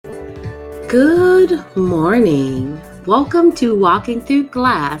Good morning. Welcome to Walking Through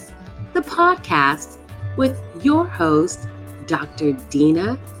Glass, the podcast with your host, Dr.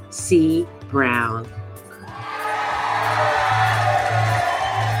 Dina C. Brown.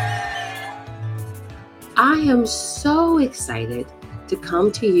 I am so excited to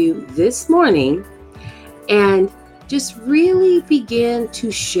come to you this morning and just really begin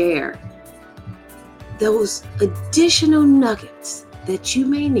to share those additional nuggets that you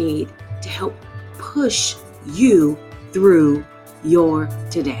may need to help push you through your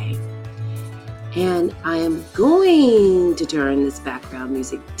today. And I am going to turn this background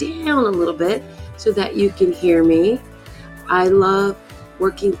music down a little bit so that you can hear me. I love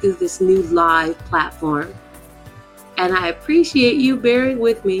working through this new live platform, and I appreciate you bearing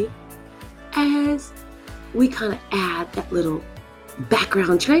with me as we kind of add that little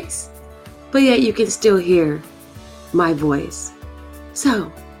background trace, but yet you can still hear my voice.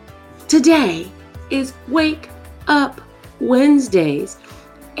 So today is Wake Up Wednesdays,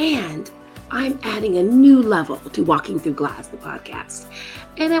 and I'm adding a new level to Walking Through Glass, the podcast.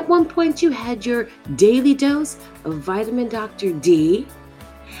 And at one point you had your daily dose of vitamin Dr. D.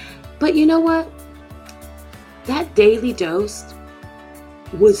 But you know what? That daily dose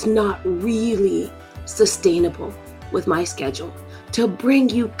was not really sustainable with my schedule to bring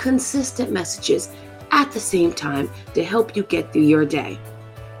you consistent messages at the same time to help you get through your day.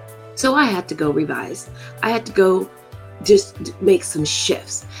 So I had to go revise. I had to go just make some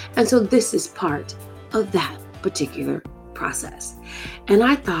shifts. And so this is part of that particular process. And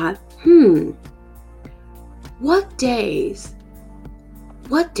I thought, what days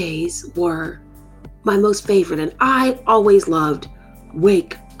were my most favorite? And I always loved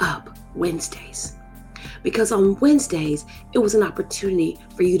Wake Up Wednesdays, because on Wednesdays, it was an opportunity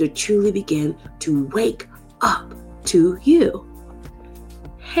for you to truly begin to wake up to you.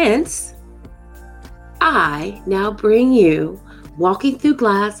 Hence, I now bring you Walking Through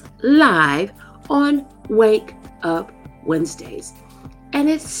Glass live on Wake Up Wednesdays. And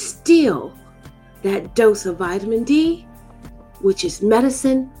it's still that dose of vitamin D, which is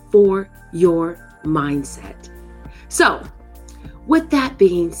medicine for your mindset. So, with that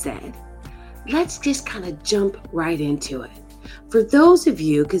being said, let's just kind of jump right into it. For those of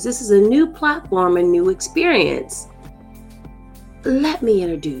you, because this is a new platform and new experience, let me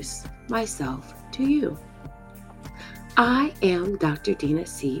introduce myself to you. I am Dr. Dina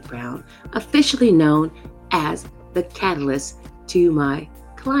C. Brown, officially known as the catalyst to my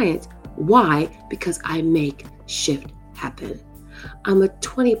clients. Why? Because I make shift happen. I'm a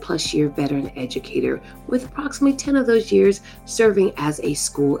 20 plus year veteran educator with approximately 10 of those years serving as a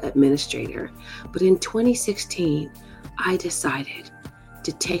school administrator. But in 2016, I decided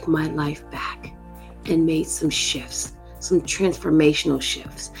to take my life back and made some shifts, some transformational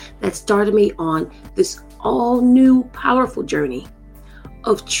shifts that started me on this all new powerful journey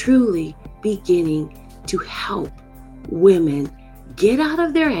of truly beginning to help women get out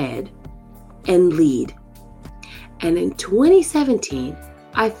of their head and lead. And in 2017,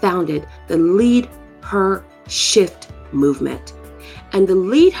 I founded the Lead Her Shift movement. And the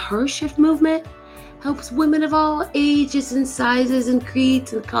Lead Her Shift movement helps women of all ages and sizes and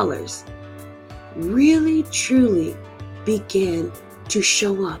creeds and colors really, truly begin to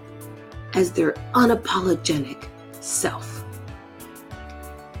show up as their unapologetic self.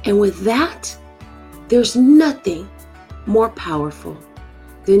 And with that, there's nothing more powerful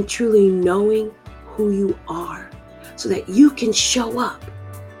than truly knowing who you are, so that you can show up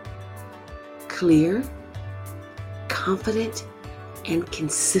clear, confident, and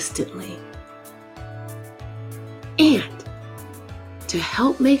consistently. And to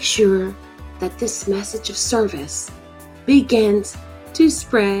help make sure that this message of service begins to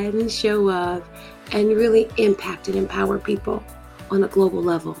spread and show up and really impact and empower people on a global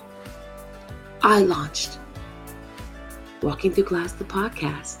level, I launched Walking Through Glass, the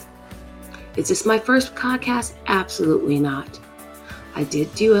podcast. Is this my first podcast? Absolutely not. I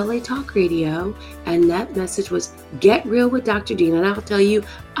did do LA Talk Radio, and that message was Get Real with Dr. Dina. And I'll tell you,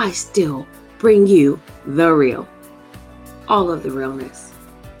 I still bring you the real, all of the realness.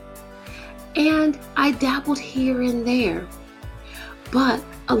 And I dabbled here and there. But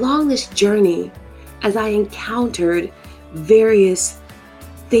along this journey, as I encountered various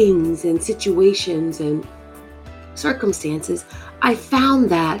things and situations and circumstances, I found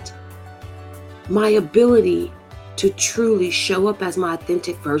that my ability to truly show up as my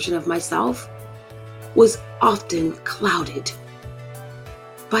authentic version of myself was often clouded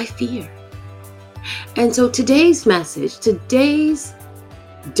by fear. And so today's message, today's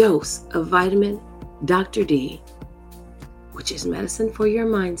dose of vitamin Dr. D, which is medicine for your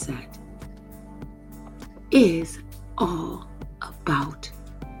mindset, is all about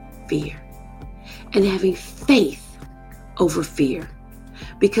fear and having faith over fear,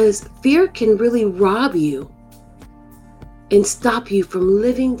 because fear can really rob you and stop you from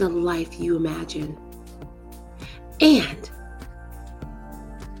living the life you imagine. And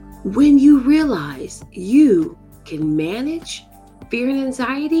when you realize you can manage fear and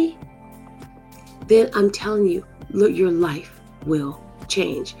anxiety, then I'm telling you, look, your life will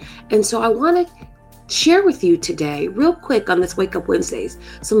change. And so I want to share with you today, real quick on this Wake Up Wednesdays,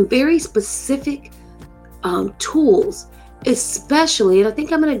 some very specific tools, especially, and I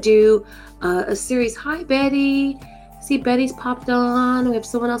think I'm going to do a series. Hi, Betty. See, Betty's popped on. We have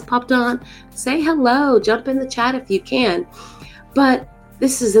someone else popped on. Say hello. Jump in the chat if you can. But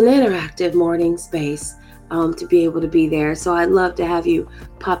this is an interactive morning space to be able to be there. So I'd love to have you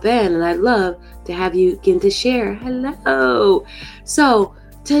pop in, and I'd love to have you begin to share. Hello. So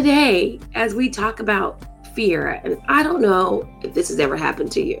today, as we talk about fear, and I don't know if this has ever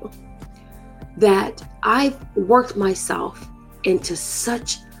happened to you, that I've worked myself into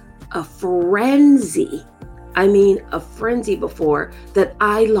such a frenzy. I mean, a frenzy before, that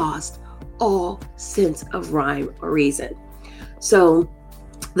I lost all sense of rhyme or reason. So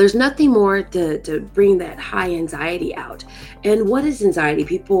there's nothing more to bring that high anxiety out. And what is anxiety?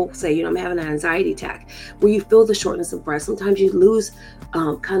 People say, I'm having an anxiety attack, where you feel the shortness of breath. Sometimes you lose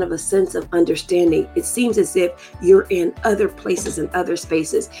kind of a sense of understanding. It seems as if you're in other places and other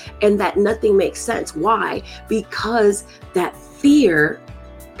spaces, and that nothing makes sense. Why? Because that fear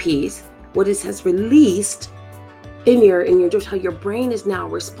piece, what it has released in your just how your brain is now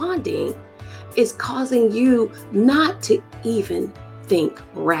responding, is causing you not to even think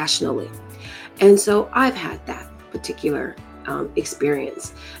rationally. And so I've had that particular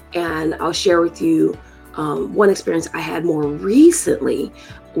experience, and I'll share with you one experience I had more recently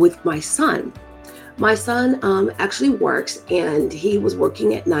with my son. My son actually works, and he was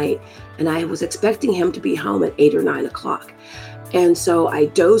working at night, and I was expecting him to be home at 8 or 9 o'clock. And so I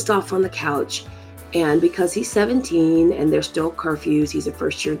dozed off on the couch, and because he's 17 and there's still curfews, he's a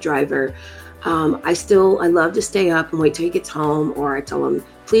first-year driver, I love to stay up and wait till he gets home, or I tell him,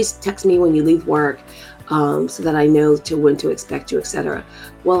 please text me when you leave work, so that I know when to expect you, etc.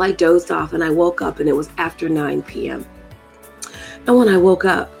 Well, I dozed off, and I woke up, and it was after 9 p.m. And when I woke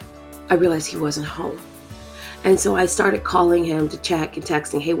up, I realized he wasn't home. And so I started calling him to check and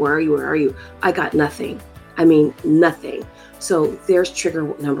texting, hey, where are you? Where are you? I got nothing. I mean, nothing. So there's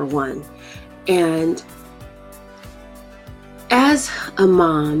trigger number one. And as a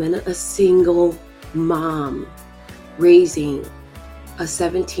mom, and a single mom raising a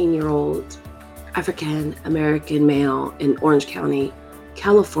 17-year-old African American male in Orange County,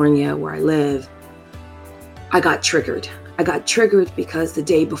 California, where I live, I got triggered. I got triggered because the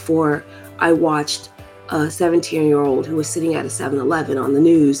day before, I watched a 17-year-old who was sitting at a 7-Eleven on the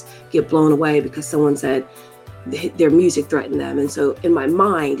news get blown away because someone said their music threatened them. And so in my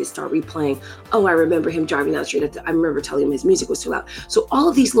mind, it started replaying, oh, I remember him driving down the street. I remember telling him his music was too loud. So all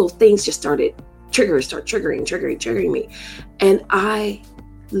of these little things just started triggering me. And I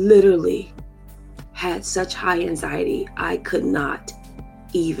literally had such high anxiety, I could not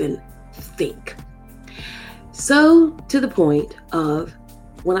even think. So to the point of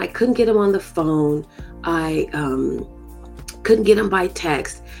when I couldn't get him on the phone, I couldn't get him by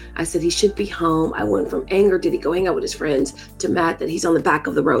text. I said he should be home. I went from anger, did he go hang out with his friends, to mad that he's on the back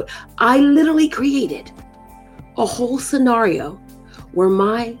of the road. I literally created a whole scenario where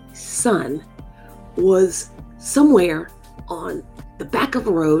my son was somewhere on the back of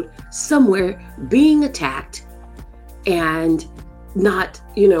a road, somewhere being attacked and not,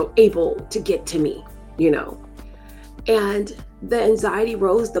 able to get to me, And the anxiety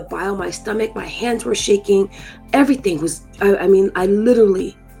rose, the bile, my stomach, my hands were shaking. Everything was, I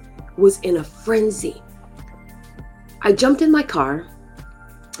literally was in a frenzy. I jumped in my car,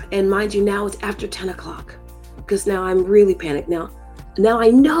 and mind you, now it's after 10 o'clock because now I'm really panicked. Now I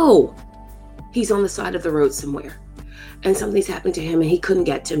know he's on the side of the road somewhere and something's happened to him and he couldn't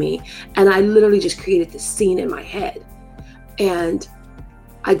get to me. And I literally just created this scene in my head. And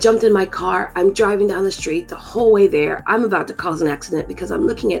I jumped in my car. I'm driving down the street the whole way there. I'm about to cause an accident because I'm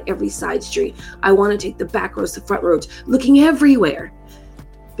looking at every side street. I want to take the back roads, the front roads, looking everywhere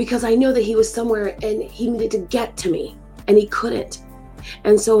because I know that he was somewhere and he needed to get to me and he couldn't.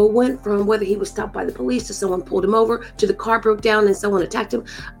 And so it went from whether he was stopped by the police to someone pulled him over to the car broke down and someone attacked him.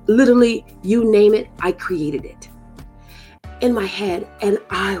 Literally, you name it, I created it in my head. And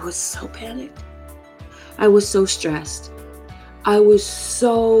I was so panicked. I was so stressed. I was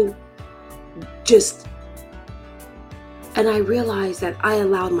so and I realized that I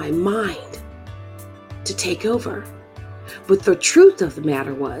allowed my mind to take over. But the truth of the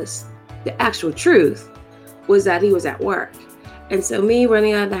matter was, the actual truth was that he was at work. And so me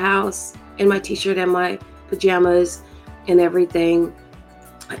running out of the house in my t-shirt and my pajamas and everything,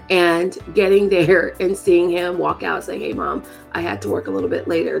 and getting there and seeing him walk out saying, "Hey mom, I had to work a little bit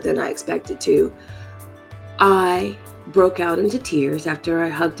later than I expected to." I broke out into tears after I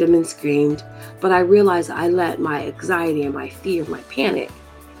hugged him and screamed, but I realized I let my anxiety and my fear, my panic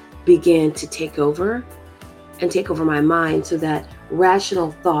begin to take over my mind, so that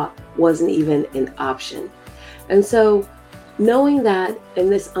rational thought wasn't even an option. And so knowing that in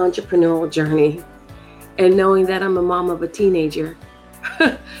this entrepreneurial journey, and knowing that I'm a mom of a teenager,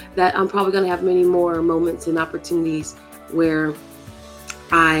 that I'm probably going to have many more moments and opportunities where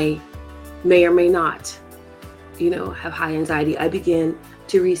I may or may not, have high anxiety, I began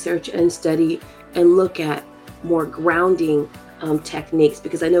to research and study and look at more grounding techniques,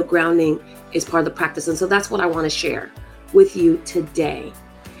 because I know grounding is part of the practice. And so that's what I want to share with you today,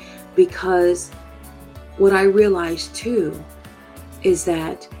 because what I realized too is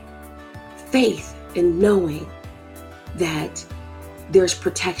that faith in knowing that there's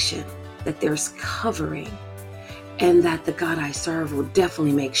protection, that there's covering, and that the God I serve will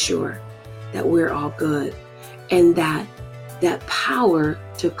definitely make sure that we're all good, and that power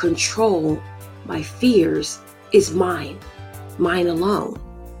to control my fears is mine alone.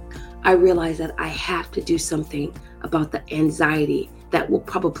 I realize that I have to do something about the anxiety that will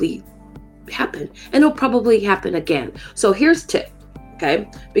probably happen, and it'll probably happen again. So here's a tip. Okay,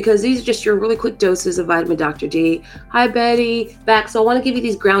 because these are just your really quick doses of vitamin Dr. D. Hi, Betty, back. So I want to give you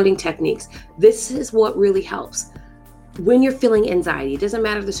these grounding techniques. This is what really helps when you're feeling anxiety. It doesn't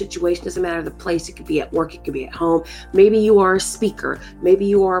matter the situation, doesn't matter the place. It could be at work, it could be at home. Maybe you are a speaker, maybe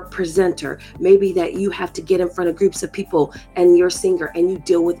you are a presenter, maybe that you have to get in front of groups of people and you're a singer and you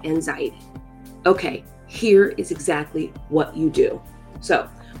deal with anxiety. Okay, here is exactly what you do. So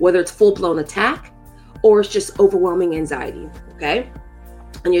whether it's full-blown attack or it's just overwhelming anxiety, okay?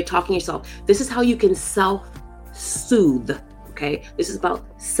 And you're talking to yourself, this is how you can self-soothe, okay? This is about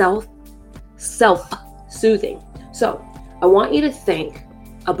self-soothing. So I want you to think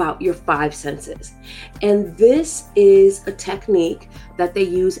about your 5 senses. And this is a technique that they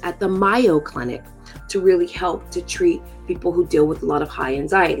use at the Mayo Clinic to really help to treat people who deal with a lot of high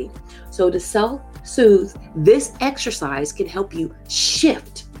anxiety. So to self-soothe, this exercise can help you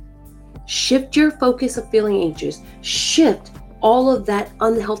shift your focus of feeling anxious, shift all of that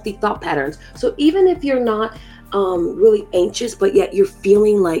unhealthy thought patterns. So even if you're not really anxious, but yet you're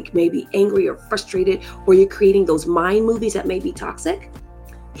feeling like maybe angry or frustrated, or you're creating those mind movies that may be toxic,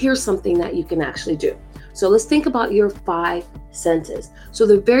 here's something that you can actually do. So let's think about your 5 senses. So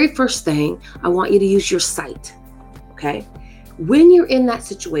the very first thing, I want you to use your sight, okay? When you're in that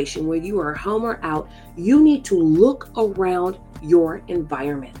situation where you are home or out, you need to look around your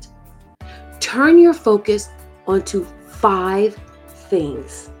environment. Turn your focus onto 5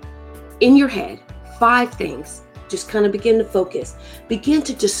 things in your head, 5 things. Just kind of begin to focus. Begin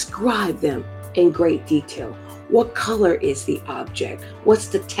to describe them in great detail. What color is the object? What's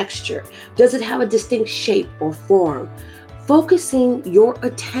the texture? Does it have a distinct shape or form? Focusing your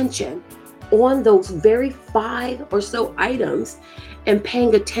attention on those very 5 or so items and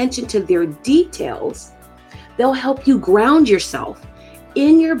paying attention to their details, they'll help you ground yourself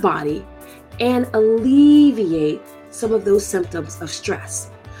in your body and alleviate some of those symptoms of stress.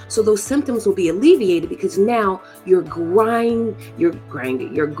 So those symptoms will be alleviated because now you're grounding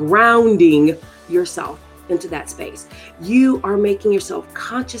yourself into that space. You are making yourself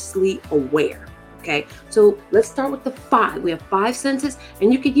consciously aware. Okay, so let's start with the 5. We have 5 senses,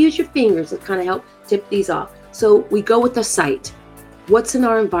 and you could use your fingers to kind of help tip these off. So we go with the sight. What's in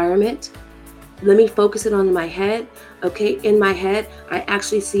our environment? Let me focus it on my head. Okay, in my head, I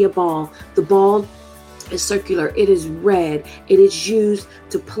actually see a ball. The ball is circular. It is red. It is used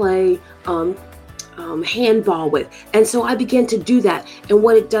to play handball with. And so I begin to do that. And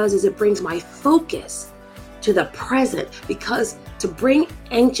what it does is it brings my focus to the present, because to bring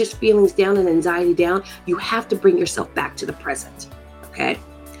anxious feelings down and anxiety down, you have to bring yourself back to the present. Okay?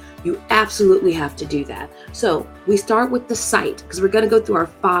 You absolutely have to do that. So we start with the sight, because we're going to go through our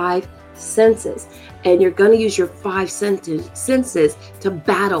 5 senses, and you're going to use your 5 senses to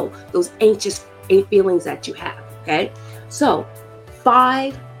battle those anxious feelings that you have. Okay, so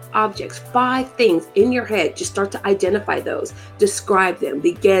 5 objects, 5 things in your head. Just start to identify those, describe them,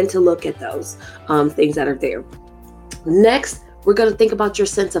 begin to look at those things that are there. Next, we're going to think about your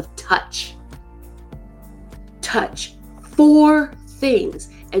sense of touch. 4 things.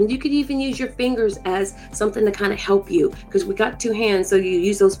 And you could even use your fingers as something to kind of help you, because we got 2 hands, so you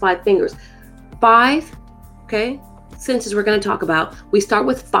use those 5 fingers. 5, okay, senses we're going to talk about. We start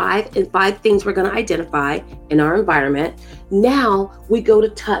with 5 and 5 things we're going to identify in our environment. Now we go to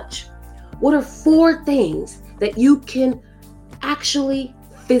touch. What are 4 things that you can actually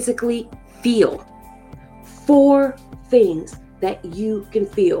physically feel? 4 things that you can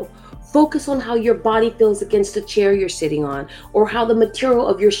feel. Focus on how your body feels against the chair you're sitting on, or how the material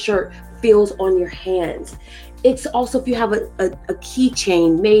of your shirt feels on your hands. It's also if you have a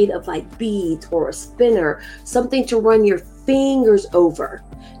keychain made of like beads or a spinner, something to run your fingers over.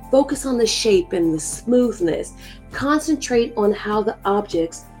 Focus on the shape and the smoothness. Concentrate on how the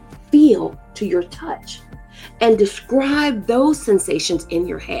objects feel to your touch and describe those sensations in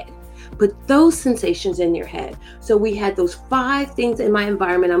your head. Put those sensations in your head. So we had those 5 things in my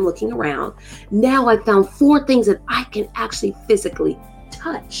environment. I'm looking around. Now I found 4 things that I can actually physically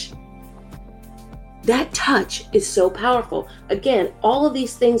touch. That touch is so powerful. Again, all of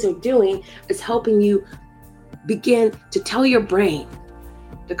these things are doing is helping you begin to tell your brain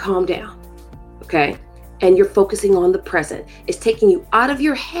to calm down, okay? And you're focusing on the present. It's taking you out of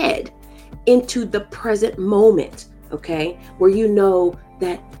your head into the present moment, okay? Where you know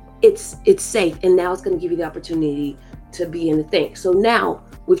that it's safe, and now it's going to give you the opportunity to begin to think. So now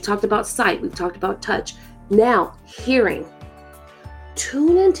we've talked about sight, we've talked about touch. Now hearing.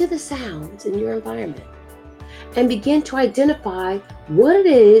 Tune into the sounds in your environment and begin to identify what it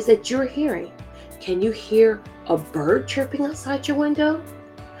is that you're hearing. Can you hear a bird chirping outside your window?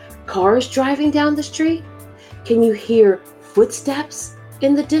 Cars driving down the street? Can you hear footsteps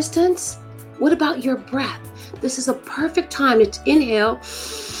in the distance? What about your breath? This is a perfect time to inhale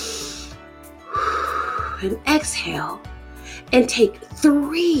and exhale and take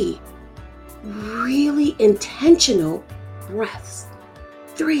 3 really intentional breaths.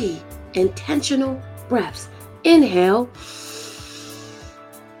 3 intentional breaths. Inhale.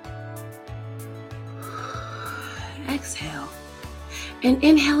 Exhale. And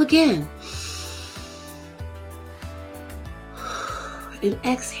inhale again. And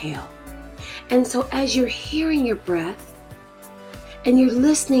exhale. And so as you're hearing your breath and you're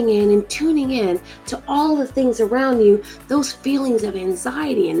listening in and tuning in to all the things around you, those feelings of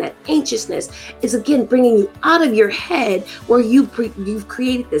anxiety and that anxiousness is again bringing you out of your head where you've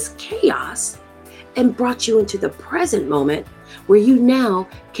created this chaos and brought you into the present moment where you now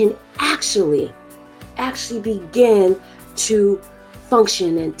can actually begin to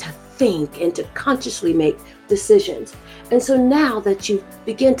function and to think and to consciously make decisions. And so now that you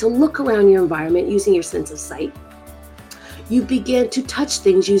begin to look around your environment using your sense of sight, you begin to touch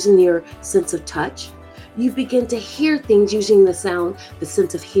things using your sense of touch. You begin to hear things using the sound, the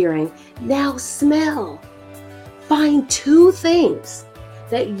sense of hearing. Now smell. Find 2 things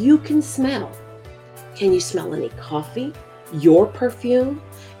that you can smell. Can you smell any coffee? Your perfume?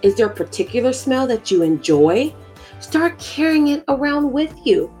 Is there a particular smell that you enjoy? Start carrying it around with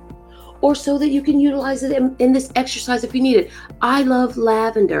you, or so that you can utilize it in this exercise if you need it. I love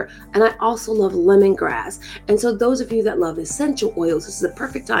lavender, and I also love lemongrass. And so those of you that love essential oils, this is the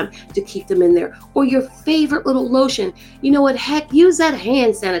perfect time to keep them in there. Or your favorite little lotion. You know what, heck, use that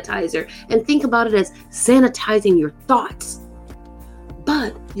hand sanitizer and think about it as sanitizing your thoughts.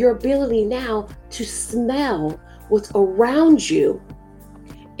 But your ability now to smell what's around you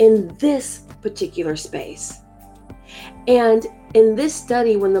in this particular space. And in this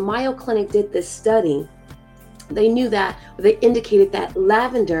study, when the Mayo Clinic did this study, they indicated that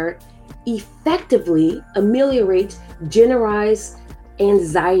lavender effectively ameliorates generalized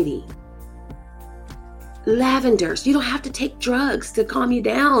anxiety. Lavenders, you don't have to take drugs to calm you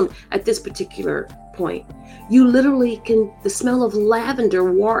down at this particular point. You literally the smell of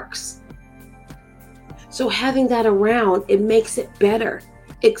lavender works. So having that around, it makes it better.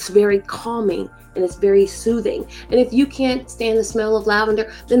 It's very calming and it's very soothing. And if you can't stand the smell of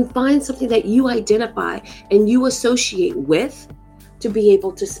lavender, then find something that you identify and you associate with to be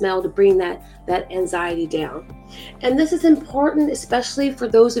able to smell, to bring that anxiety down. And this is important, especially for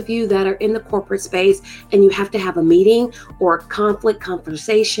those of you that are in the corporate space and you have to have a meeting or a conflict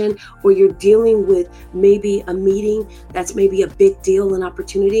conversation, or you're dealing with maybe a meeting that's maybe a big deal, an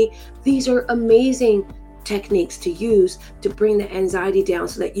opportunity. These are amazing techniques to use to bring the anxiety down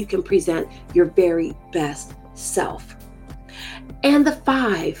so that you can present your very best self. And the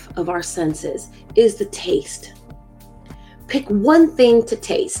 5 of our senses is the taste. Pick one thing to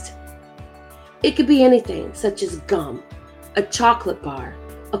taste. It could be anything, such as gum, a chocolate bar,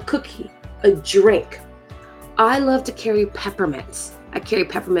 a cookie, a drink. I love to carry peppermints. I carry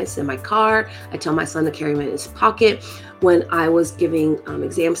peppermints in my car. I tell my son to carry them in his pocket. When I was giving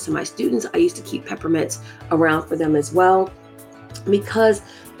exams to my students, I used to keep peppermints around for them as well, because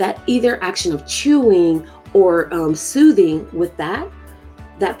that either action of chewing or soothing with that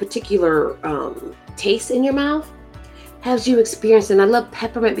particular taste in your mouth has you experience. And I love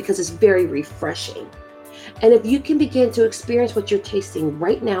peppermint because it's very refreshing. And if you can begin to experience what you're tasting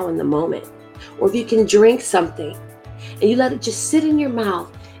right now in the moment, or if you can drink something and you let it just sit in your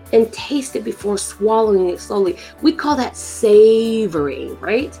mouth and taste it before swallowing it slowly, we call that savoring,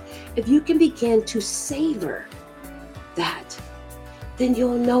 right? If you can begin to savor that, then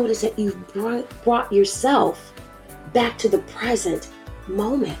you'll notice that you've brought yourself back to the present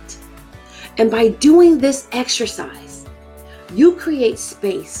moment. And by doing this exercise, you create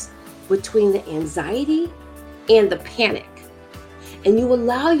space between the anxiety and the panic, and you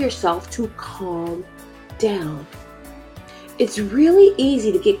allow yourself to calm down. It's really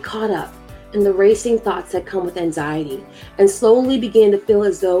easy to get caught up in the racing thoughts that come with anxiety and slowly begin to feel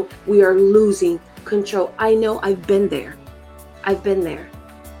as though we are losing control. I know I've been there. I've been there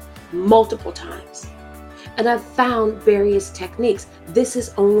multiple times. And I've found various techniques. This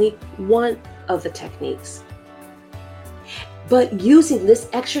is only one of the techniques. But using this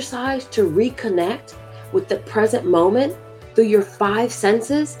exercise to reconnect with the present moment through your 5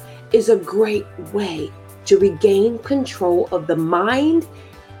 senses is a great way to regain control of the mind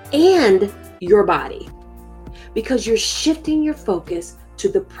and your body, because you're shifting your focus to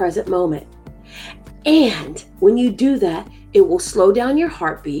the present moment. And when you do that, it will slow down your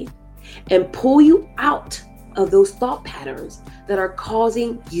heartbeat and pull you out of those thought patterns that are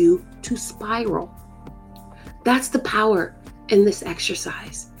causing you to spiral. That's the power in this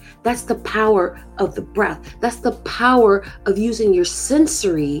exercise. That's the power of the breath. That's the power of using your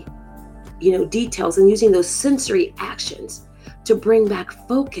sensory, details, and using those sensory actions to bring back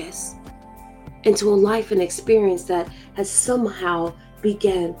focus into a life and experience that has somehow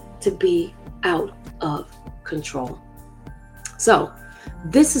begun to be out of control. So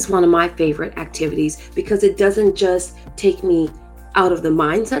this is one of my favorite activities because it doesn't just take me out of the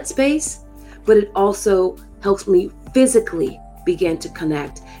mindset space, but it also helps me physically begin to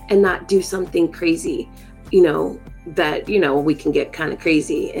connect and not do something crazy, that, we can get kind of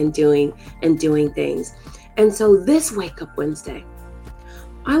crazy in doing things. And so this Wake Up Wednesday,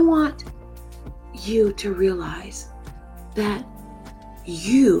 I want you to realize that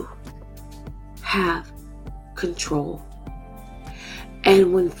you have control.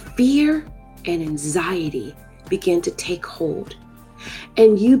 And when fear and anxiety begin to take hold,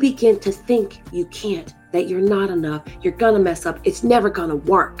 and you begin to think you can't, that you're not enough, you're gonna mess up, it's never gonna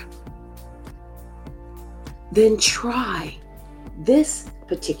work, then try this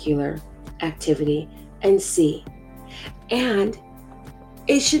particular activity and see. And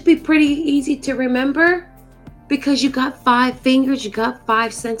it should be pretty easy to remember because you got 5 fingers, you got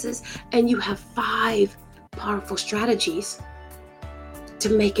 5 senses, and you have 5 powerful strategies to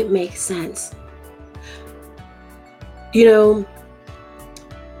make it make sense.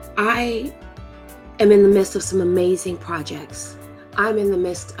 I am in the midst of some amazing projects. I'm in the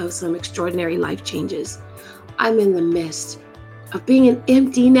midst of some extraordinary life changes. I'm in the midst of being an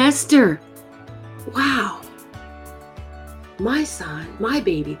empty nester. Wow. My son, my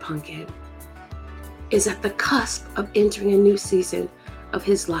baby Pumpkin, is at the cusp of entering a new season of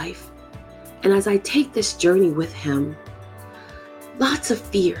his life. And as I take this journey with him, lots of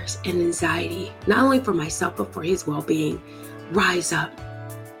fears and anxiety, not only for myself, but for his well-being, rise up.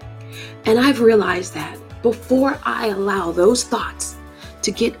 And I've realized that before I allow those thoughts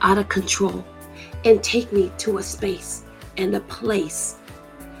to get out of control and take me to a space and a place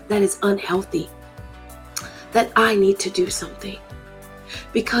that is unhealthy, that I need to do something,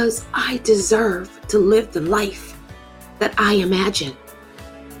 because I deserve to live the life that I imagine.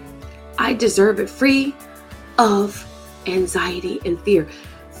 I deserve it free of anxiety and fear.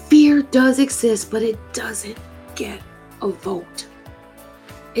 Fear does exist, but it doesn't get a vote.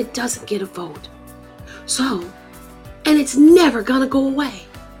 It doesn't get a vote. So, and it's never gonna go away.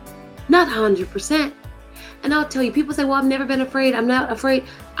 Not 100%. And I'll tell you, people say, well, I've never been afraid. I'm not afraid.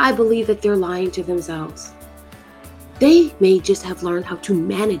 I believe that they're lying to themselves. They may just have learned how to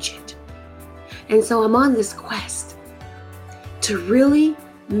manage it. And so I'm on this quest to really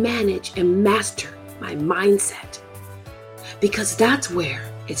manage and master my mindset, because that's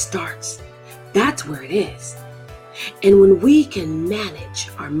where it starts. That's where it is. And when we can manage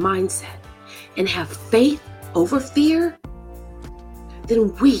our mindset and have faith over fear,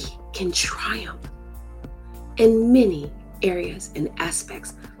 then we can triumph in many areas and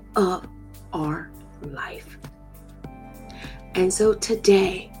aspects of our life. And so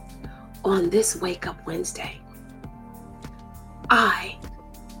today, on this Wake Up Wednesday, I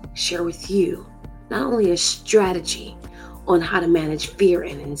share with you not only a strategy on how to manage fear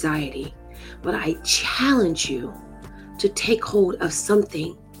and anxiety. But I challenge you to take hold of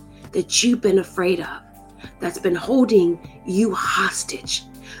something that you've been afraid of, that's been holding you hostage,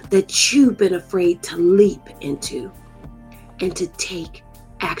 that you've been afraid to leap into, and to take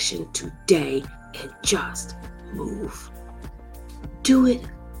action today and just move. Do it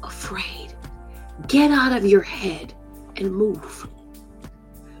afraid. Get out of your head and move.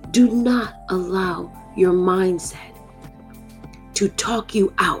 Do not allow your mindset to talk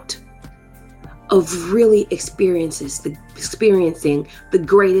you out of really experiencing the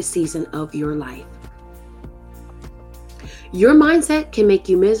greatest season of your life. Your mindset can make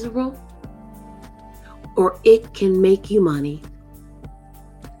you miserable, or it can make you money.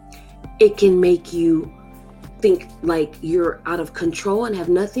 It can make you think like you're out of control and have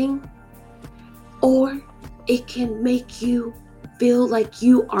nothing, or it can make you feel like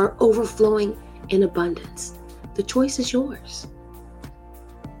you are overflowing in abundance. The choice is yours.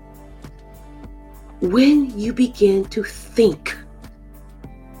 When you begin to think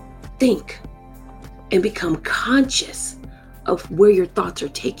and become conscious of where your thoughts are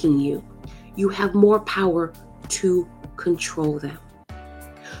taking you, you have more power to control them.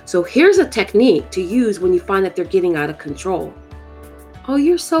 So here's a technique to use when you find that they're getting out of control. Oh,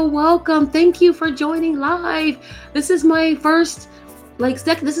 you're so welcome. Thank you for joining live. This is my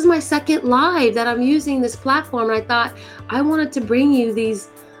this is my second live that I'm using this platform. And I thought I wanted to bring you this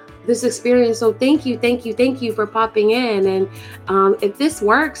experience. So thank you for popping in. And if this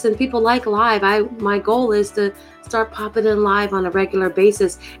works and people like live, my goal is to start popping in live on a regular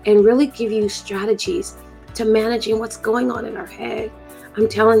basis and really give you strategies to managing what's going on in our head. I'm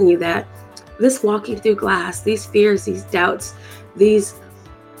telling you that this walking through glass, these fears, these doubts, these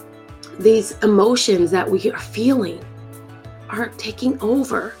emotions that we are feeling are taking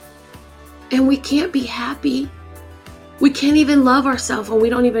over, and we can't be happy. We can't even love ourselves when we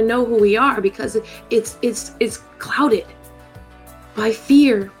don't even know who we are, because it's clouded by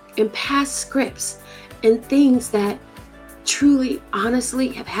fear and past scripts and things that truly, honestly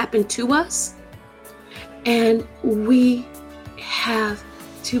have happened to us. And we have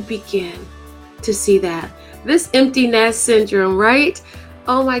to begin to see that. This empty nest syndrome, right?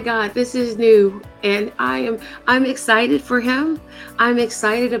 Oh my God, this is new. And I'm excited for him. I'm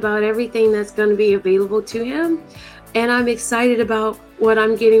excited about everything that's going to be available to him. And I'm excited about what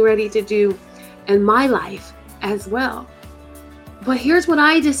I'm getting ready to do in my life as well. But here's what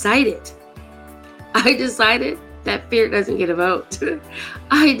I decided. I decided that fear doesn't get a vote.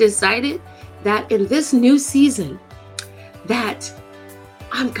 I decided that in this new season, that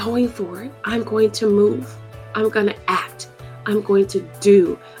I'm going for it. I'm going to move. I'm going to act. I'm going to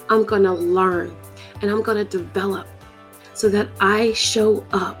do. I'm going to learn. And I'm going to develop so that I show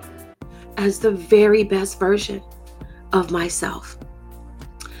up as the very best version of myself.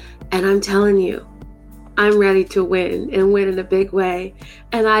 And I'm telling you, I'm ready to win, and win in a big way.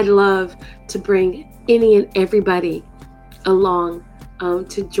 And I'd love to bring any and everybody along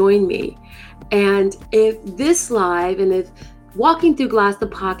to join me. And if this live, and if Walking Through Glass, the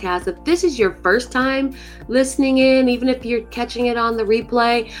podcast, if this is your first time listening in, even if you're catching it on the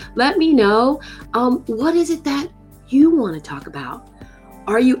replay, let me know. What is it that you want to talk about?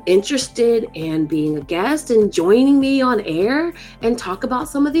 Are you interested in being a guest and joining me on air and talk about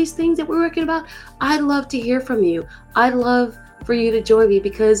some of these things that we're working about? I'd love to hear from you. I'd love for you to join me,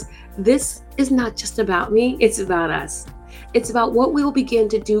 because this is not just about me, it's about us. It's about what we'll begin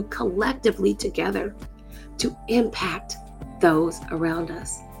to do collectively together to impact those around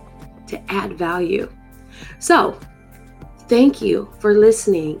us, to add value. So, thank you for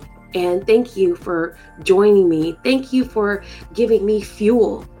listening, and thank you for joining me. Thank you for giving me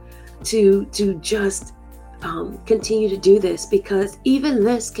fuel to just continue to do this, because even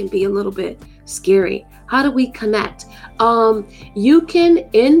this can be a little bit scary. How do we connect? You can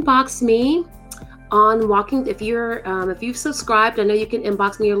inbox me on Walking. If you've subscribed, I know you can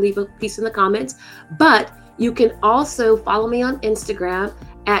inbox me or leave a piece in the comments, but you can also follow me on Instagram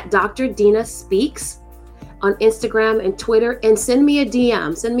at Dr. Dina Speaks on Instagram and Twitter, and send me a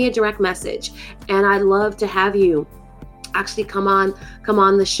DM, send me a direct message. And I'd love to have you actually come on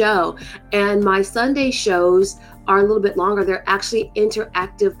the show. And my Sunday shows are a little bit longer. They're actually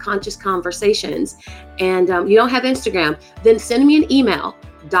interactive, conscious conversations. And you don't have Instagram, then send me an email,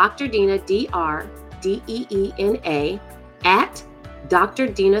 Dr. Dina, DRDEENA at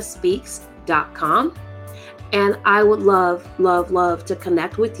drdinaspeaks.com. And I would love to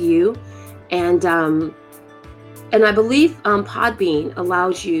connect with you. And I believe Podbean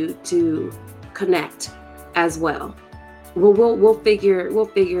allows you to connect as well. We'll figure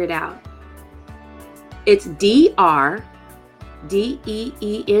it out. It's DRDEENA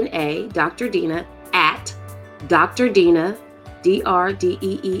Deena, Dr. Deena, at Dr. Deena,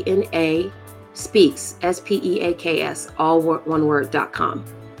 DRDEENA, speaks, SPEAKS, all one word.com.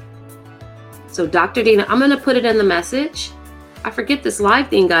 So Dr. Deena, I'm going to put it in the message. I forget this live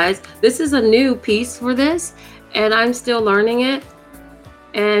thing, guys. This is a new piece for this, and I'm still learning it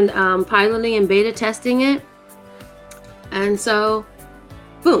and piloting and beta testing it. And so,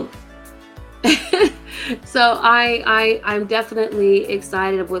 boom. So I'm definitely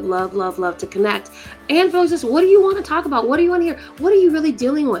excited, would love to connect. And folks, just what do you want to talk about? What do you want to hear? What are you really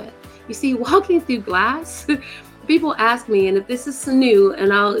dealing with? You see, walking through glass, people ask me, and if this is new,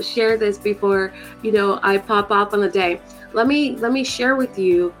 and I'll share this before, I pop off on the day. Let me share with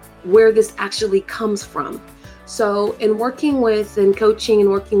you where this actually comes from. So in working with and coaching and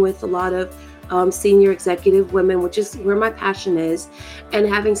working with a lot of senior executive women, which is where my passion is, and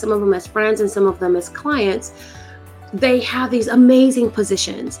having some of them as friends and some of them as clients, they have these amazing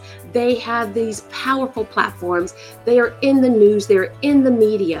positions. They have these powerful platforms. They are in the news. They're in the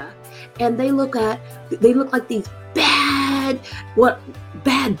media, and they look like these bad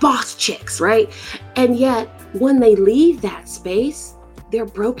boss chicks, right? And yet when they leave that space, they're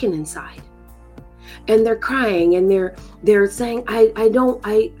broken inside. And they're crying, and they're saying, I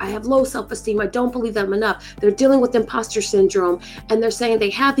have low self-esteem. I don't believe that I'm enough. They're dealing with imposter syndrome, and they're saying they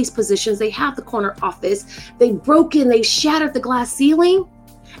have these positions, they have the corner office, they shattered the glass ceiling,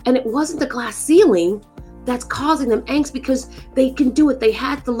 and it wasn't the glass ceiling that's causing them angst, because they can do it. They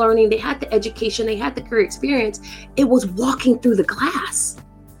had the learning, they had the education, they had the career experience. It was walking through the glass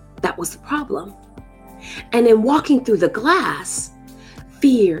that was the problem. And in walking through the glass,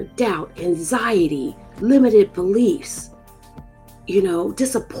 fear, doubt, anxiety, limited beliefs,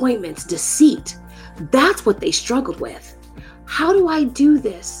 disappointments, deceit. That's what they struggled with. How do I do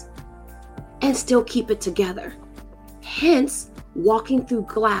this and still keep it together? Hence, Walking Through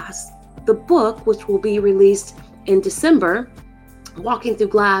Glass, the book, which will be released in December, Walking Through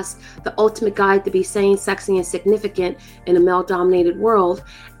Glass, the ultimate guide to be sane, sexy, and significant in a male-dominated world.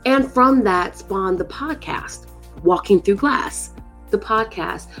 And from that spawned the podcast, Walking Through Glass, the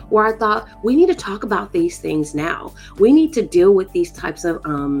podcast, where I thought we need to talk about these things now. We need to deal with these types of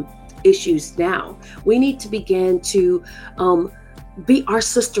issues now. We need to begin to be our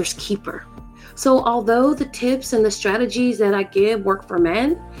sister's keeper. So although the tips and the strategies that I give work for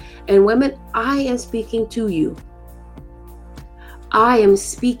men and women, I am speaking to you. I am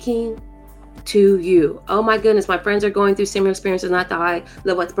speaking to you. Oh my goodness, my friends are going through similar experiences, not the high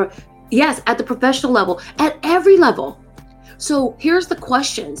level. Yes, at the professional level, at every level. So here's the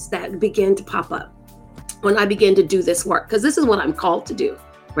questions that begin to pop up when I begin to do this work, because this is what I'm called to do,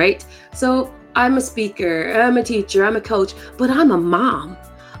 right? So I'm a speaker, I'm a teacher, I'm a coach, but I'm a mom.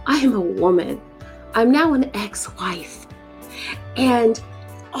 I am a woman. I'm now an ex-wife. And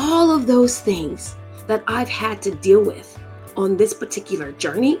all of those things that I've had to deal with on this particular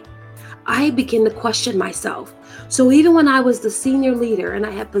journey, I begin to question myself. So even when I was the senior leader and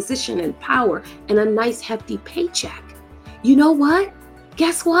I had position and power and a nice hefty paycheck, you know what?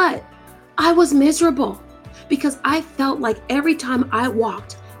 Guess what? I was miserable, because I felt like every time I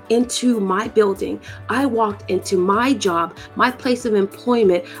walked into my building, I walked into my job, my place of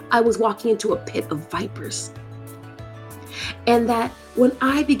employment, I was walking into a pit of vipers. And that when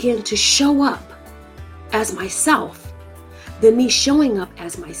I began to show up as myself, then me showing up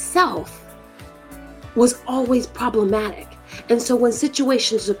as myself was always problematic. And so when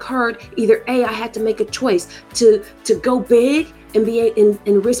situations occurred, either A, I had to make a choice to go big and be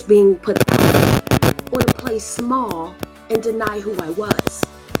and risk being put down, or to play small and deny who I was.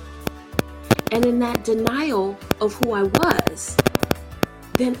 And in that denial of who I was,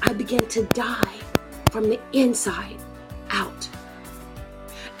 then I began to die from the inside out.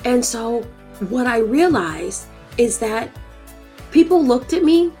 And so what I realized is that people looked at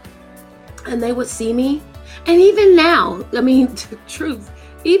me and they would see me. And even now, truth,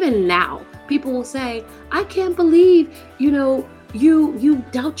 even now, people will say, I can't believe, you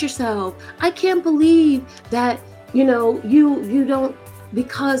doubt yourself. I can't believe that, you don't,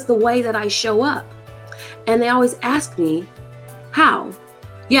 because the way that I show up. And they always ask me, how?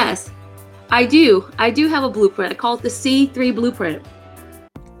 Yes, I do. I do have a blueprint. I call it the C3 blueprint.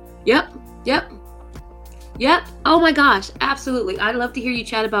 Yep. Oh my gosh, absolutely. I'd love to hear you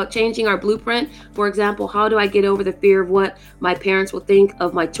chat about changing our blueprint. For example, how do I get over the fear of what my parents will think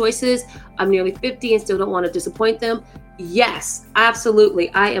of my choices? I'm nearly 50 and still don't want to disappoint them. Yes, absolutely.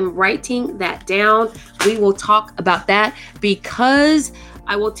 I am writing that down. We will talk about that, because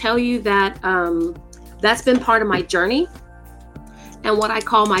I will tell you that that's been part of my journey and what I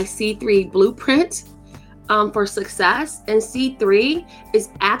call my C3 blueprint. for success, and C3 is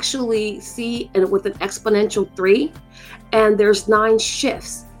actually C and with an exponential 3, and there's 9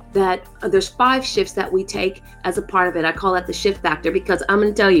 shifts that there's 5 shifts that we take as a part of it. I call that the shift factor, because I'm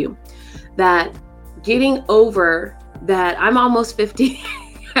going to tell you that getting over that, I'm almost 50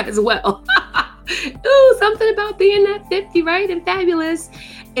 as well. Ooh, something about being that 50, right, and fabulous,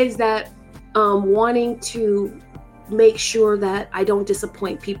 is that wanting to make sure that I don't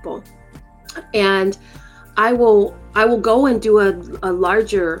disappoint people. And I will go and do a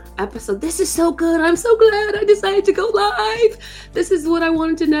larger episode. This is so good. I'm so glad I decided to go live. This is what I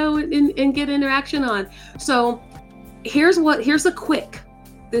wanted to know and get interaction on. So here's a quick,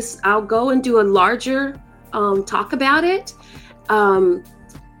 I'll go and do a larger talk about it.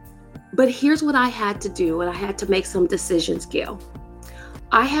 But here's what I had to do, and I had to make some decisions, Gail.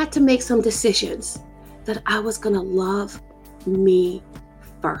 I had to make some decisions that I was going to love me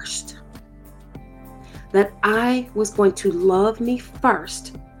first. That I was going to love me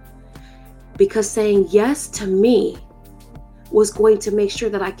first, because saying yes to me was going to make sure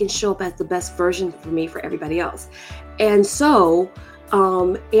that I can show up as the best version for me for everybody else. And so,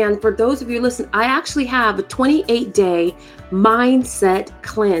 and for those of you listening, I actually have a 28-day mindset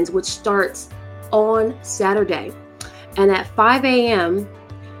cleanse, which starts on Saturday. And at 5 a.m.,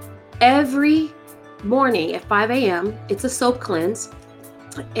 every morning at 5 a.m., it's a soap cleanse.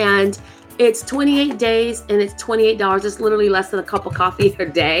 And it's 28 days and it's $28. It's literally less than a cup of coffee a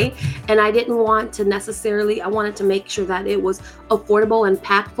day. And I didn't want to necessarily, I wanted to make sure that it was affordable and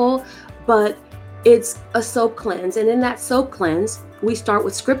impactful, but it's a soap cleanse. And in that soap cleanse, we start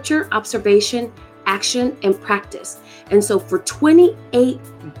with scripture, observation, action, and practice. And so for 28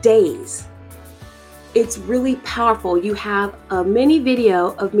 days, it's really powerful. You have a mini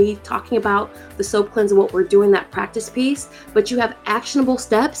video of me talking about the soap cleanse and what we're doing, that practice piece, but you have actionable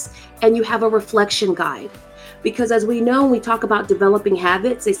steps and you have a reflection guide. Because as we know, when we talk about developing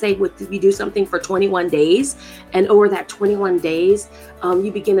habits, they say if you do something for 21 days and over that 21 days,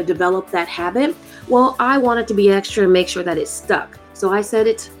 you begin to develop that habit. Well, I wanted to be extra and make sure that it stuck. So I said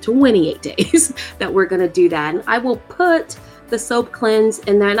it's 28 days that we're going to do that. And I will put the soap cleanse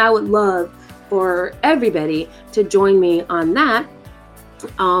in there, and I would love for everybody to join me on that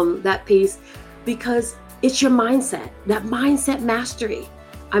piece, because it's your mindset, that mindset mastery.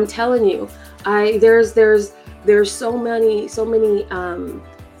 I'm telling you, there's so many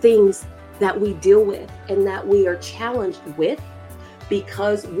things that we deal with and that we are challenged with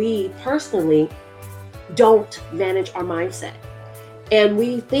because we personally don't manage our mindset, and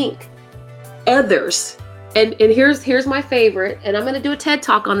we think others. And here's my favorite, and I'm going to do a TED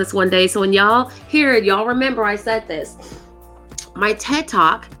Talk on this one day. So when y'all hear it, y'all remember I said this. My TED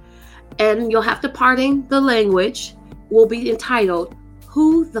Talk, and you'll have to pardon the language, will be entitled,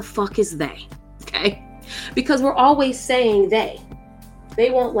 Who the Fuck is They? Okay? Because we're always saying they. They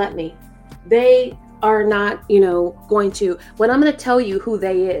won't let me. They are not, going to. When I'm going to tell you who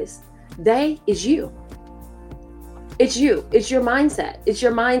they is you. It's you. It's your mindset. It's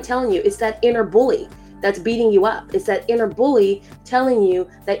your mind telling you. It's that inner bully that's beating you up. It's that inner bully telling you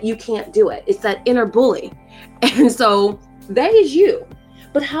that you can't do it. It's that inner bully. And so that is you.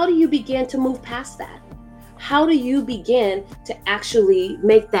 But how do you begin to move past that? How do you begin to actually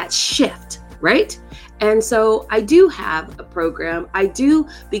make that shift, right? And so I do have a program. I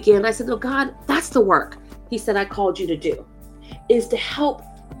said, oh God, that's the work He said I called you to do, is to help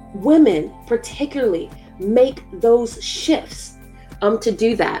women particularly make those shifts to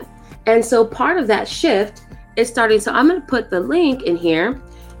do that. And so part of that shift is starting. So I'm going to put the link in here,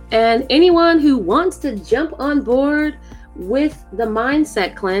 and anyone who wants to jump on board with the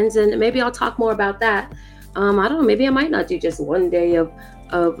mindset cleanse, and maybe I'll talk more about that. I don't know, maybe I might not do just one day of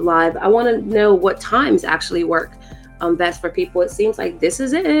live. I want to know what times actually work best for people. It seems like this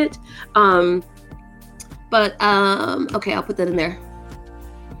is it. Okay, I'll put that in there.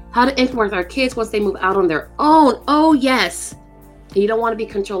 How to influence our kids once they move out on their own. Oh, yes. You don't want to be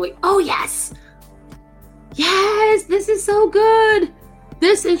controlling. Oh, yes. Yes, this is so good.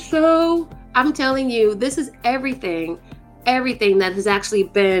 I'm telling you, this is everything that has actually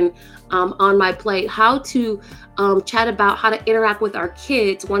been on my plate. How to chat about how to interact with our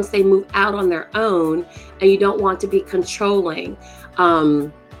kids once they move out on their own, and you don't want to be controlling.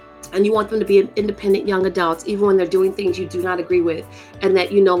 And you want them to be independent young adults, even when they're doing things you do not agree with, and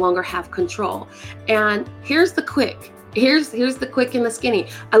that you no longer have control. And here's the quick. Here's the quick and the skinny.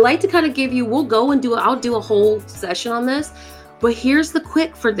 I like to kind of give you, I'll do a whole session on this, but here's the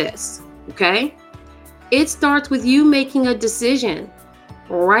quick for this, okay? It starts with you making a decision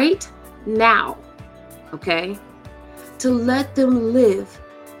right now, okay, to let them live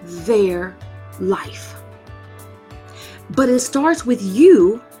their life. But it starts with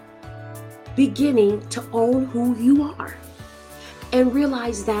you beginning to own who you are and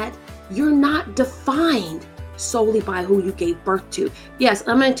realize that you're not defined solely by who you gave birth to. Yes,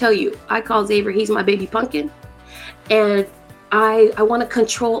 I'm going to tell you, I call Xavier, he's my baby pumpkin. And I want to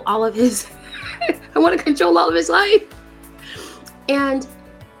control all of his, I want to control all of his life. And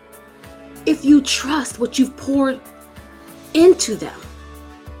if you trust what you've poured into them,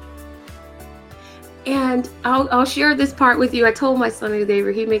 and I'll share this part with you. I told my son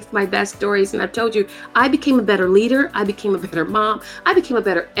Xavier, he makes my best stories. And I've told you, I became a better leader. I became a better mom. I became a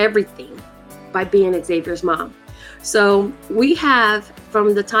better everything by being Xavier's mom. So we have,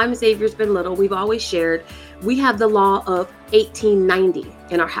 from the time Xavier's been little, we've always shared, we have the law of 1890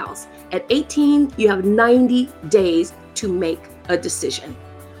 in our house. At 18, you have 90 days to make a decision.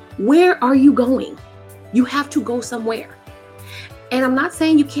 Where are you going? You have to go somewhere. And I'm not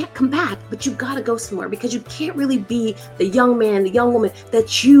saying you can't come back, but you got to go somewhere, because you can't really be the young man, the young woman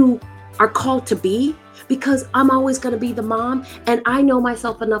that you are called to be, because I'm always going to be the mom, and I know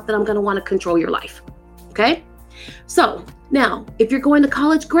myself enough that I'm going to want to control your life. Okay? So now, if you're going to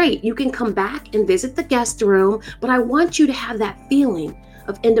college, great. You can come back and visit the guest room, but I want you to have that feeling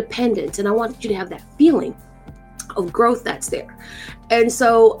of independence, and I want you to have that feeling of growth that's there. And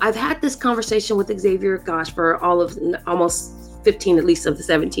so I've had this conversation with Xavier, for all of almost 15, at least of the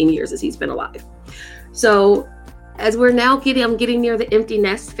 17 years as he's been alive. So as we're now I'm getting near the empty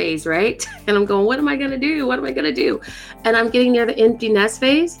nest phase, right? And I'm going, what am I going to do? What am I going to do? And I'm getting near the empty nest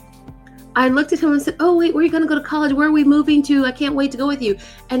phase. I looked at him and said, oh, wait, where are you going to go to college? Where are we moving to? I can't wait to go with you.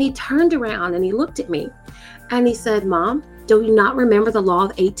 And he turned around and he looked at me and he said, Mom, do you not remember the law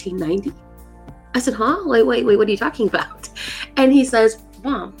of 1890? I said, huh? Wait, what are you talking about? And he says,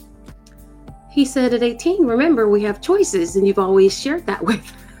 Mom, he said, at 18, remember, we have choices, and you've always shared that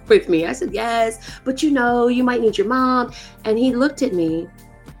with me. I said, yes, but you might need your mom. And he looked at me,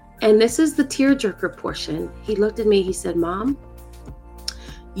 and this is the tearjerker portion. He looked at me, he said, Mom,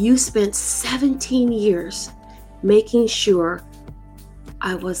 you spent 17 years making sure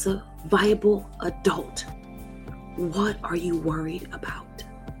I was a viable adult. What are you worried about?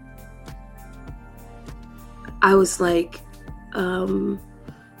 I was like,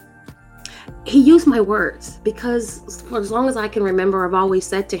 he used my words, because for as long as I can remember, I've always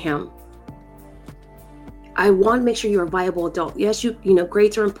said to him, I want to make sure you're a viable adult. Yes,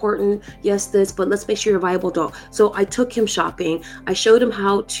 grades are important. Yes, but let's make sure you're a viable adult. So I took him shopping. I showed him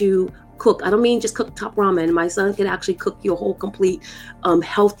how to cook. I don't mean just cook top ramen. My son can actually cook you a whole complete,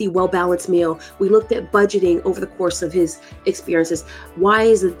 healthy, well-balanced meal. We looked at budgeting over the course of his experiences. Why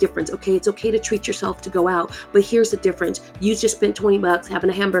is the difference? Okay, it's okay to treat yourself to go out, but here's the difference. You just spent $20 having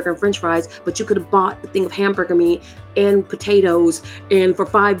a hamburger and French fries, but you could have bought the thing of hamburger meat and potatoes, and for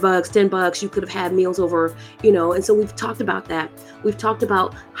 $5, $10, you could have had meals over, and so we've talked about that. We've talked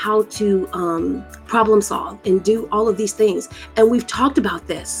about how to problem solve and do all of these things. And we've talked about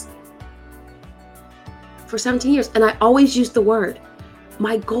this for 17 years. And I always use the word,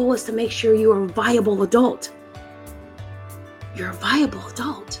 my goal is to make sure you're a viable adult. You're a viable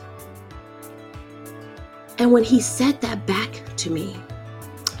adult. And when he said that back to me,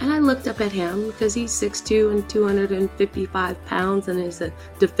 and I looked up at him because he's 6'2" and 255 pounds and is a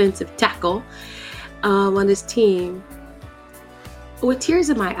defensive tackle on his team, with tears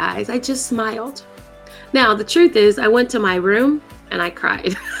in my eyes, I just smiled. Now, the truth is, I went to my room and I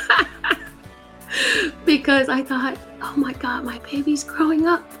cried. Because I thought, oh my God, my baby's growing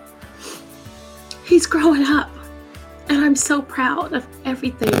up. He's growing up. And I'm so proud of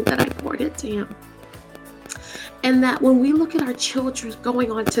everything that I poured into him. And that when we look at our children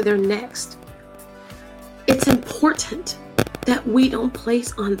going on to their next, it's important that we don't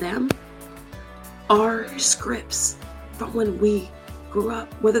place on them our scripts from when we grew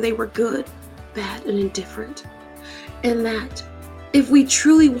up, whether they were good, bad, and indifferent. And that if we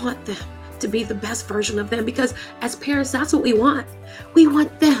truly want them to be the best version of them, because as parents, that's what we want. We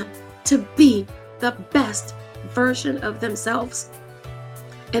want them to be the best version of themselves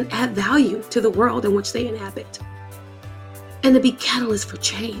and add value to the world in which they inhabit, and to be catalysts for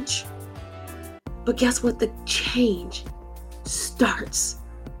change. But guess what? The change starts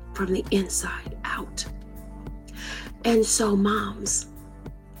from the inside out. And so moms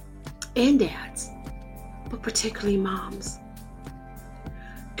and dads, but particularly moms,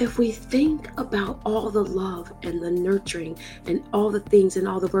 if we think about all the love and the nurturing and all the things and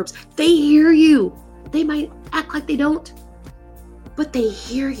all the verbs, they hear you. They might act like they don't, but they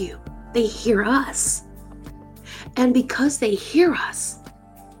hear you. They hear us. And because they hear us,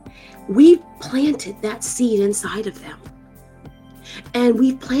 we've planted that seed inside of them. And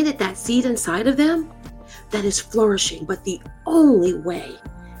we've planted that seed inside of them that is flourishing, but the only way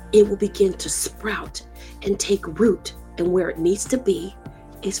it will begin to sprout and take root and where it needs to be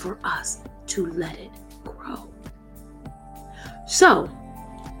is for us to let it grow. So,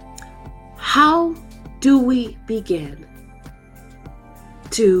 how do we begin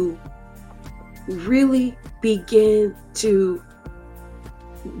to really begin to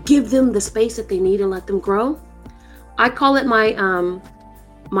give them the space that they need and let them grow? I call it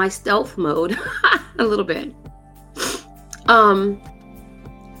my stealth mode a little bit. I'm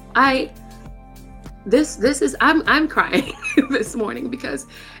crying this morning because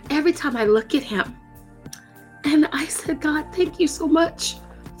every time I look at him, and I said, God, thank you so much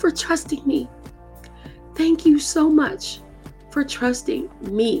for trusting me. Thank you so much for trusting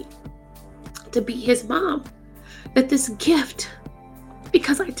me to be his mom. That this gift,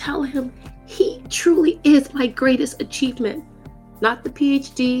 because I tell him he truly is my greatest achievement. Not the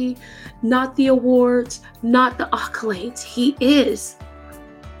PhD, not the awards, not the accolades. He is.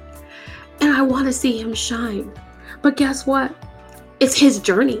 And I want to see him shine. But guess what? It's his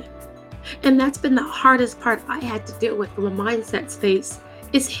journey. And that's been the hardest part I had to deal with from a mindset space.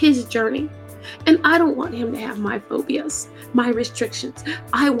 It's his journey. And I don't want him to have my phobias, my restrictions.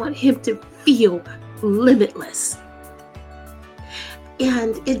 I want him to feel limitless.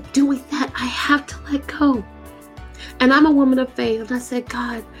 And in doing that, I have to let go. And I'm a woman of faith. And I said,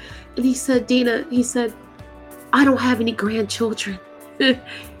 God, and he said, Dina, he said, I don't have any grandchildren.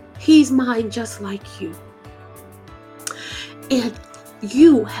 He's mine just like you. And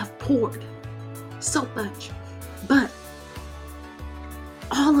you have poured so much. But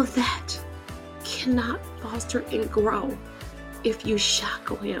all of that cannot foster and grow if you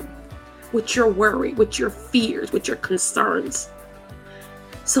shackle him with your worry, with your fears, with your concerns.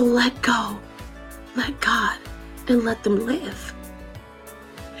 So let go, let God, and let them live.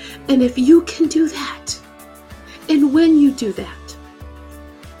 And if you can do that, and when you do that,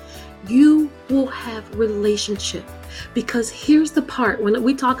 you will have relationship. Because here's the part, when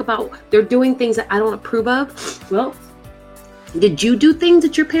we talk about they're doing things that I don't approve of, well, did you do things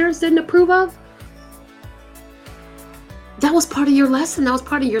that your parents didn't approve of? That was part of your lesson. That was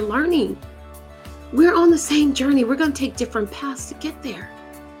part of your learning. We're on the same journey. We're going to take different paths to get there.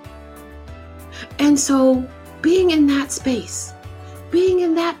 And so being in that space, being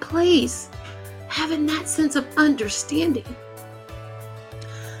in that place, having that sense of understanding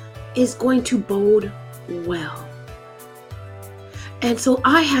is going to bode well. And so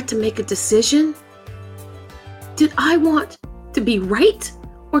I had to make a decision. Did I want to be right,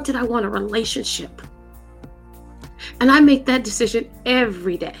 or did I want a relationship? And I make that decision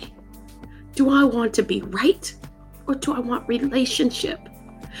every day. Do I want to be right, or do I want relationship?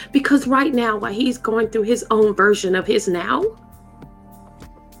 Because right now, while he's going through his own version of his now,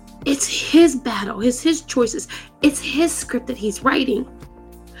 it's his battle, it's his choices, it's his script that he's writing.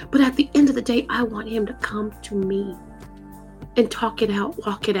 But at the end of the day, I want him to come to me and talk it out,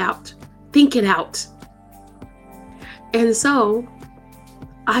 walk it out, think it out. And so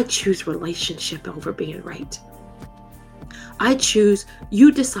I choose relationship over being right. I choose,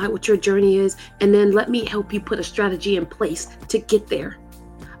 you decide what your journey is, and then let me help you put a strategy in place to get there.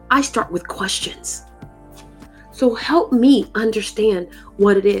 I start with questions. So help me understand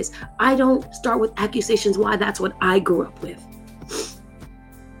what it is. I don't start with accusations. Why? That's what I grew up with.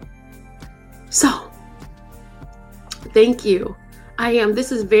 So, thank you. I'm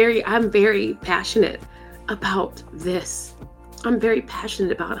very passionate about this. I'm very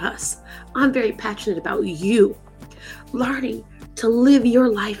passionate about us. I'm very passionate about you learning to live your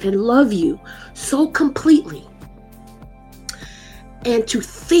life and love you so completely, and to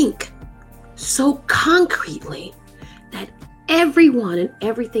think so concretely that everyone and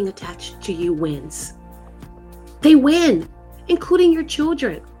everything attached to you wins. They win, including your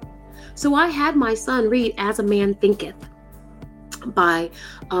children. So I had my son read As a Man Thinketh by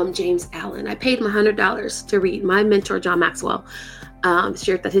James Allen. I paid him $100 to read. My mentor, John Maxwell,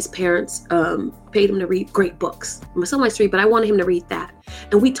 shared that his parents paid him to read great books. My son likes to read, but I wanted him to read that.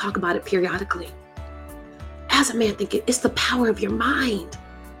 And we talk about it periodically. As a Man Thinketh, it's the power of your mind.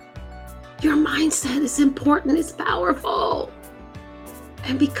 Your mindset is important. It's powerful.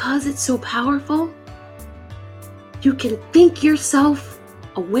 And because it's so powerful, you can think yourself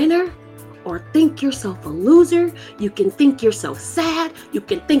a winner or think yourself a loser. You can think yourself sad. You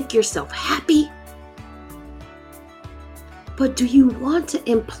can think yourself happy. But do you want to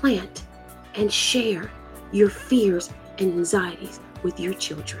implant and share your fears and anxieties with your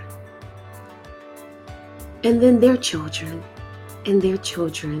children? And then their children, and their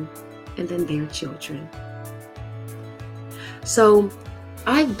children, and then their children. So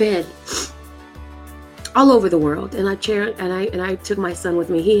I've been all over the world. And I took my son with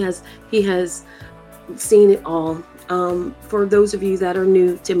me. He has seen it all. For those of you that are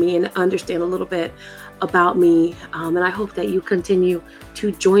new to me and understand a little bit about me, and I hope that you continue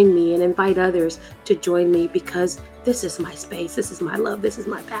to join me and invite others to join me, because this is my space, this is my love, this is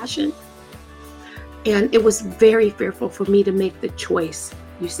my passion. And it was very fearful for me to make the choice.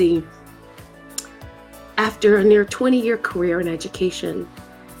 You see, after a near 20-year career in education,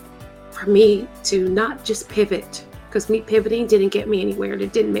 for me to not just pivot, because me pivoting didn't get me anywhere,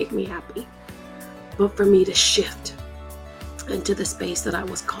 it didn't make me happy, but for me to shift into the space that I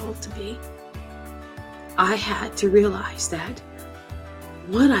was called to be, I had to realize that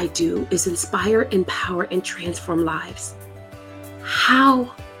what I do is inspire, empower, and transform lives.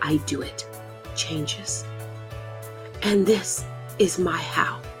 How I do it changes. And this is my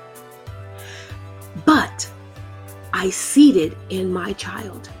how. But I seeded in my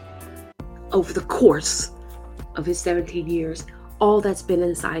child, over the course of his 17 years, all that's been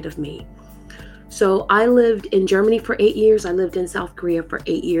inside of me. So I lived in Germany for 8 years. I lived in South Korea for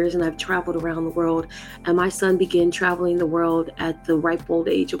 8 years, and I've traveled around the world. And my son began traveling the world at the ripe old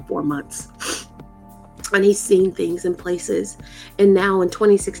age of 4 months. And he's seen things in places. And now in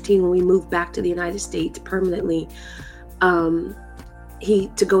 2016, when we moved back to the United States permanently, for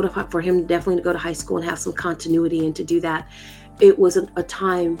him definitely to go to high school and have some continuity, and to do that, it was a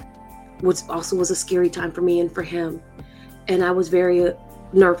time, which also was a scary time for me and for him. And I was very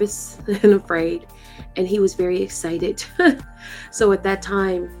nervous and afraid, and he was very excited. So at that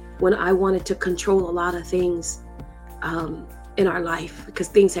time, when I wanted to control a lot of things in our life, because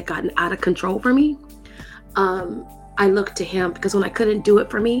things had gotten out of control for me, I looked to him, because when I couldn't do it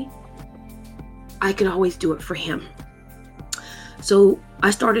for me, I could always do it for him. So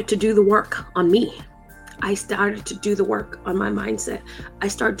I started to do the work on me. I started to do the work on my mindset. I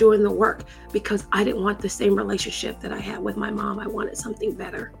started doing the work because I didn't want the same relationship that I had with my mom. I wanted something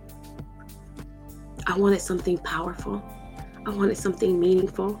better. I wanted something powerful. I wanted something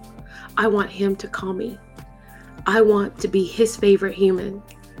meaningful. I want him to call me. I want to be his favorite human.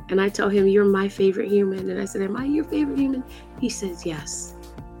 And I tell him, "You're my favorite human." And I said, "Am I your favorite human?" He says, "Yes."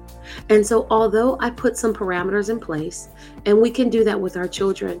 And so although I put some parameters in place, and we can do that with our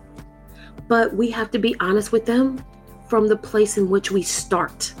children, but we have to be honest with them from the place in which we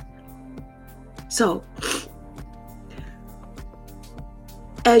start. So,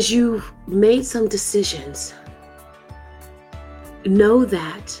 as you've made some decisions, know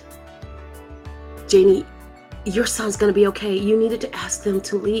that, Janie, your son's going to be okay. You needed to ask them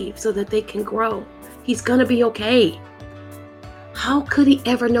to leave so that they can grow. He's going to be okay. How could he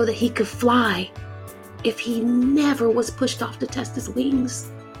ever know that he could fly if he never was pushed off to test his wings?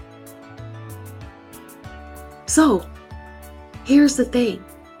 So, here's the thing.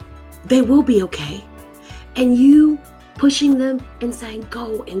 They will be okay. And you pushing them and saying,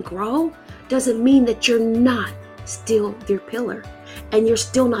 "Go and grow," doesn't mean that you're not still their pillar. And you're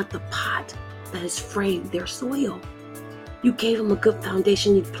still not the pot that has framed their soil. You gave them a good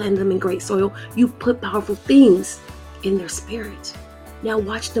foundation. You planted them in great soil. You put powerful things in their spirit. Now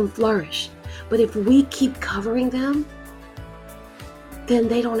watch them flourish. But if we keep covering them, then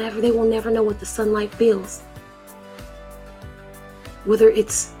they will never know what the sunlight feels. Whether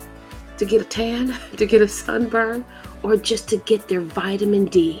it's to get a tan, to get a sunburn, or just to get their vitamin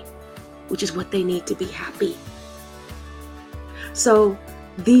D, which is what they need to be happy. So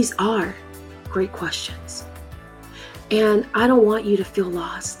these are great questions. And I don't want you to feel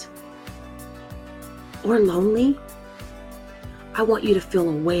lost or lonely. I want you to feel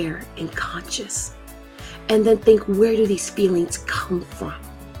aware and conscious. And then think, where do these feelings come from?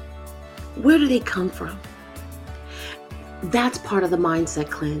 Where do they come from? That's part of the mindset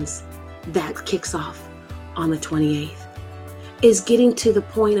cleanse that kicks off on the 28th. Is getting to the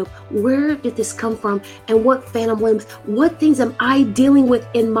point of, where did this come from, and what phantom limbs, what things am I dealing with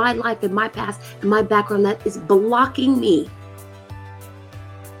in my life, in my past, in my background that is blocking me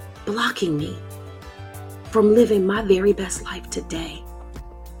from living my very best life today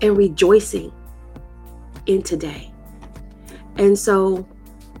and rejoicing in today. And so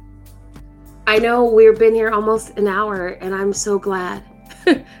I know we've been here almost an hour, and I'm so glad,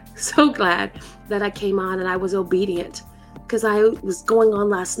 so glad that I came on and I was obedient. Because I was going on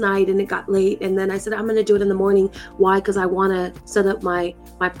last night and it got late, and then I said, I'm going to do it in the morning. Why? Because I want to set up my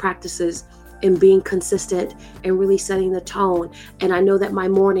practices and being consistent and really setting the tone. And I know that my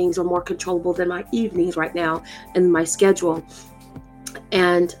mornings are more controllable than my evenings right now in my schedule.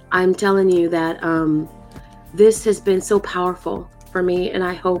 And I'm telling you that this has been so powerful for me, and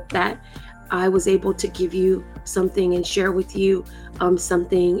I hope that I was able to give you something and share with you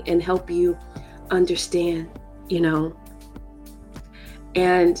something and help you understand, you know.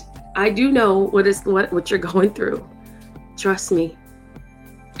 And I do know what you're going through. Trust me.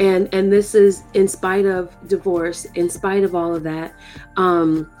 And this is in spite of divorce, in spite of all of that.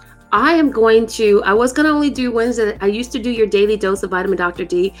 I was going to only do Wednesday. I used to do your daily dose of vitamin Dr.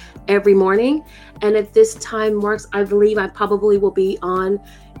 D every morning. And if this time works, I believe I probably will be on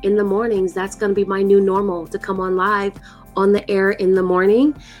in the mornings. That's going to be my new normal, to come on live on the air in the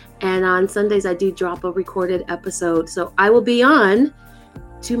morning. And on Sundays, I do drop a recorded episode. So I will be on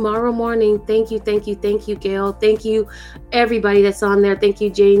tomorrow morning. Thank you, Gail. Thank you, everybody that's on there. Thank you,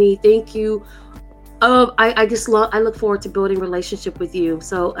 Janie. Thank you. I look forward to building relationship with you.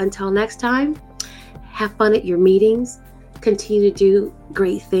 So until next time, have fun at your meetings, continue to do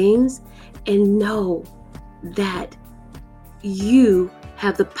great things, and know that you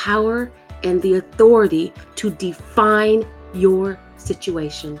have the power and the authority to define your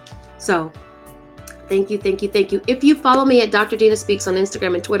situation. So thank you. If you follow me at Dr. Dina Speaks on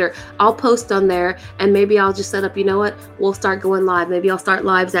Instagram and Twitter, I'll post on there, and maybe I'll just set up, you know what, we'll start going live. Maybe I'll start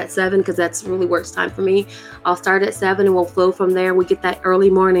lives at 7 because that's really works time for me. I'll start at 7 and we'll flow from there. We get that early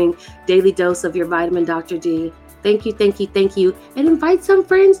morning daily dose of your vitamin Dr. D. Thank you. And invite some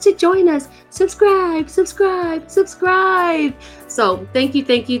friends to join us. Subscribe. So thank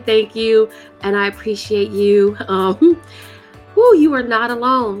you. And I appreciate you. You are not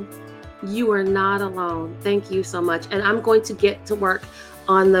alone. You are not alone. Thank you so much. And I'm going to get to work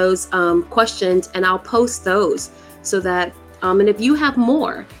on those questions, and I'll post those so that, and if you have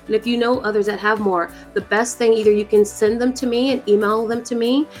more, and if you know others that have more, the best thing, either you can send them to me and email them to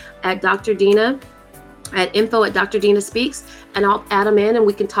me at Dr. Dina at info@Dr. Dina Speaks, and I'll add them in and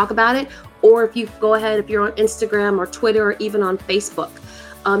we can talk about it. Or if you go ahead, if you're on Instagram or Twitter or even on Facebook,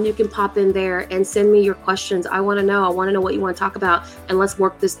 you can pop in there and send me your questions. I want to know what you want to talk about, and let's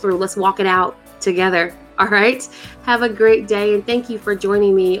work this through. Let's walk it out together. All right. Have a great day. And thank you for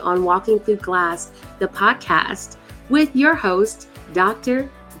joining me on Walking Through Glass, the podcast with your host, Dr.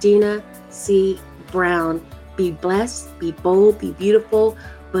 Dina C. Brown. Be blessed, be bold, be beautiful,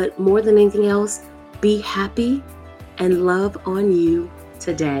 but more than anything else, be happy and love on you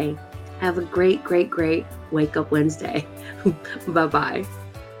today. Have a great Wake Up Wednesday. Bye-bye.